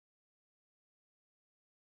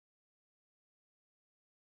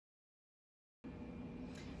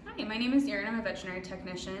Hi, my name is Erin. I'm a veterinary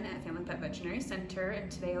technician at Family Pet Veterinary Center,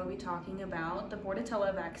 and today I'll be talking about the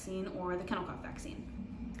Bordetella vaccine or the kennel cough vaccine.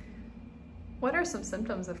 What are some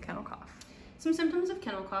symptoms of kennel cough? Some symptoms of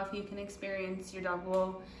kennel cough you can experience: your dog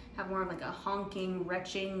will have more of like a honking,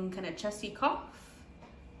 retching, kind of chesty cough.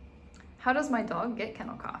 How does my dog get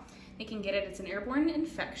kennel cough? They can get it, it's an airborne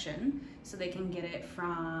infection, so they can get it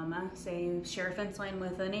from, say, share a fence line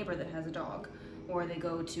with a neighbor that has a dog, or they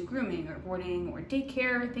go to grooming or boarding or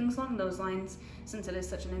daycare, things along those lines. Since it is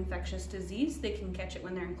such an infectious disease, they can catch it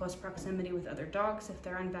when they're in close proximity with other dogs if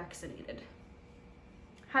they're unvaccinated.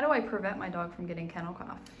 How do I prevent my dog from getting kennel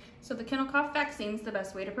cough? So the kennel cough vaccine is the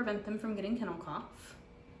best way to prevent them from getting kennel cough.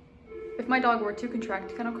 If my dog were to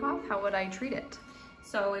contract kennel cough, how would I treat it?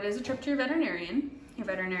 So it is a trip to your veterinarian. Your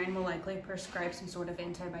veterinarian will likely prescribe some sort of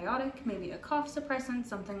antibiotic, maybe a cough suppressant,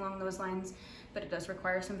 something along those lines, but it does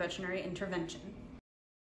require some veterinary intervention.